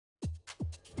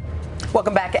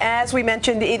Welcome back. As we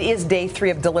mentioned, it is day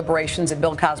 3 of deliberations in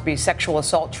Bill Cosby's sexual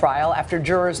assault trial after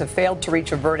jurors have failed to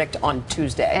reach a verdict on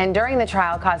Tuesday. And during the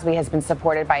trial, Cosby has been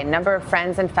supported by a number of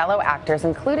friends and fellow actors,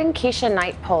 including Keisha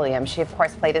Knight Pulliam. She, of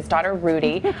course, played his daughter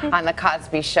Rudy on the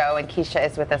Cosby Show, and Keisha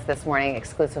is with us this morning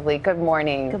exclusively. Good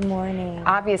morning. Good morning.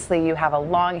 Obviously, you have a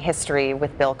long history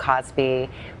with Bill Cosby.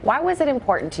 Why was it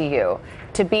important to you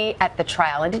to be at the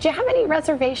trial, and did you have any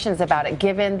reservations about it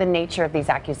given the nature of these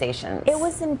accusations? It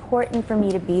was important for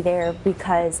me to be there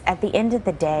because at the end of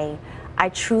the day, I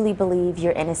truly believe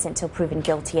you're innocent till proven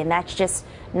guilty, and that's just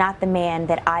not the man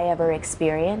that I ever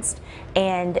experienced.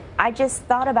 And I just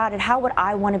thought about it, how would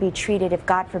I want to be treated if,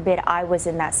 God forbid, I was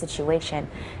in that situation?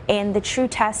 And the true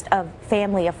test of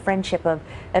family, of friendship, of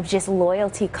just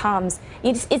loyalty comes.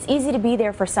 It's easy to be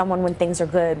there for someone when things are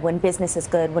good, when business is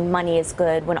good, when money is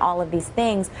good, when all of these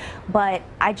things. But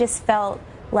I just felt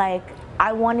like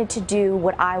I wanted to do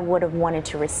what I would have wanted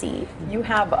to receive. You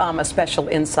have a special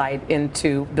insight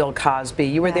into Bill Cosby.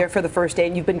 You were there for the first day,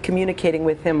 and you've been communicating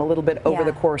with him a little bit over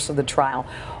the course of the trial.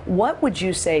 What would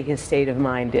you say his state of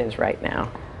mind is right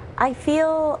now? I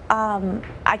feel,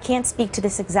 I can't speak to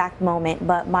this exact moment,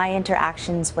 but my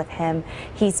interactions with him,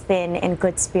 he's been in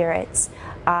good spirits.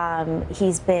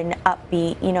 He's been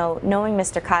upbeat. You know, knowing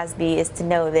Mr. Cosby is to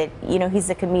know that, you know, he's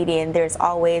a comedian. There's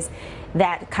always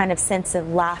that kind of sense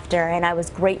of laughter, and I was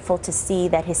grateful to see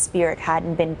that his spirit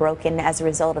hadn't been broken as a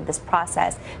result of this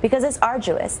process, because it's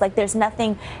arduous. Like, there's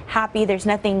nothing happy, there's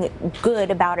nothing good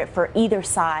about it for either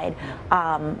side.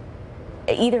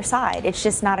 It's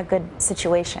just not a good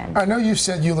situation. I know you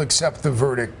said you'll accept the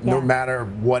verdict no matter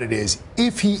what it is.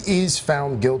 If he is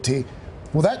found guilty,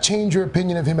 will that change your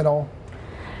opinion of him at all?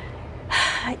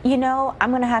 You know, I'm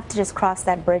going to have to just cross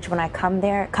that bridge when I come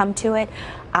to it.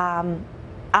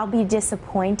 I'll be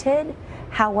disappointed.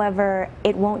 However,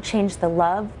 it won't change the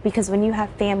love, because when you have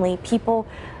family, people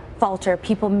falter,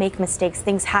 people make mistakes,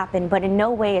 things happen, but in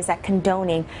no way is that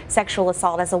condoning sexual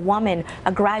assault. As a woman,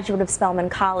 a graduate of Spelman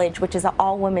College, which is an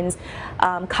all-women's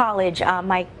college,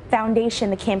 my foundation,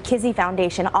 the Camp Kizzy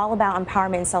Foundation, all about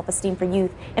empowerment and self-esteem for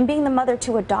youth, and being the mother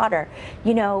to a daughter.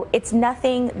 You know, it's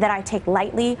nothing that I take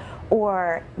lightly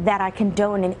or that I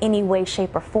condone in any way,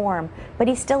 shape, or form, but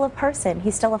he's still a person.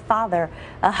 He's still a father,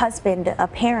 a husband, a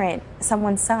parent,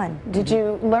 someone's son. Did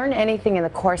you learn anything in the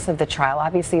course of the trial?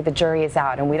 Obviously, the jury is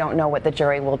out, and we don't know what the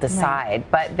jury will decide,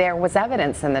 but there was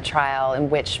evidence in the trial in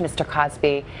which Mr.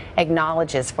 Cosby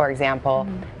acknowledges, for example,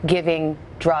 giving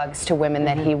drugs to women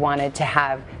that he wanted to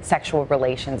have sexual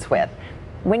relations with.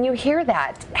 When you hear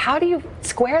that, how do you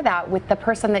square that with the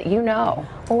person that you know?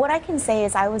 Well, what I can say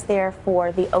is I was there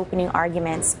for the opening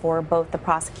arguments for both the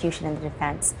prosecution and the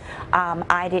defense.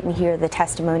 I didn't hear the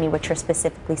testimony which you're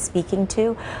specifically speaking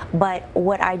to, but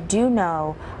what I do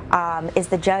know is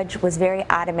the judge was very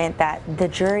adamant that the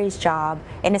jury's job,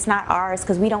 and it's not ours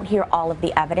because we don't hear all of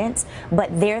the evidence,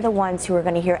 but they're the ones who are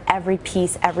going to hear every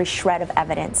piece, every shred of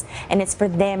evidence, and it's for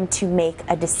them to make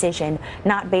a decision,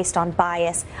 not based on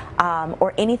bias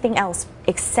or anything else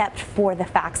except for the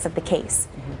facts of the case.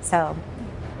 So,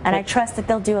 and I trust that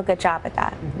they'll do a good job at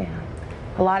that. Yeah.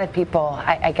 A lot of people,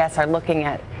 I guess, are looking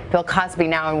at Bill Cosby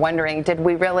now and wondering, did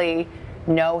we really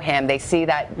know him? They see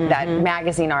that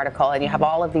magazine article, and you have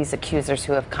all of these accusers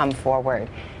who have come forward.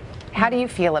 How do you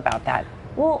feel about that?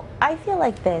 Well, I feel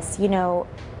like this, you know,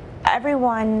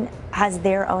 everyone has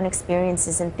their own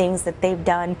experiences and things that they've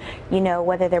done, you know,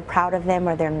 whether they're proud of them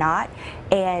or they're not.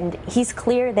 And he's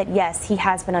clear that, yes, he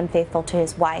has been unfaithful to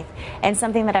his wife. And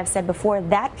something that I've said before,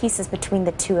 that piece is between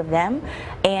the two of them.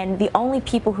 And the only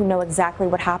people who know exactly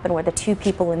what happened were the two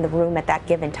people in the room at that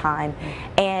given time.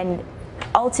 And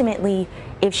ultimately,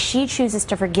 if she chooses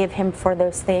to forgive him for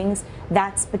those things,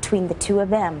 that's between the two of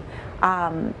them.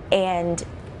 And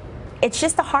it's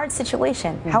just a hard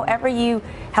situation. However you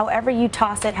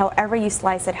toss it, however you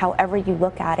slice it, however you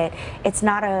look at it, it's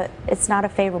not a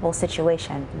favorable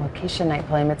situation. Well, Keisha Knight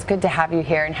Pulliam, it's good to have you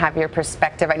here and have your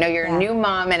perspective. I know you're a new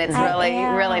mom, and it's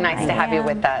really nice to have you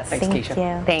with us. Thanks,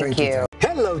 Keisha. Thank you.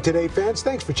 Hello, Today fans.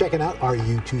 Thanks for checking out our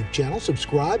YouTube channel.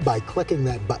 Subscribe by clicking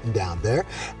that button down there,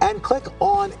 and click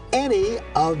on any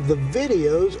of the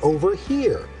videos over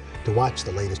here to watch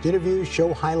the latest interviews,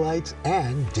 show highlights,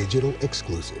 and digital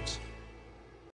exclusives.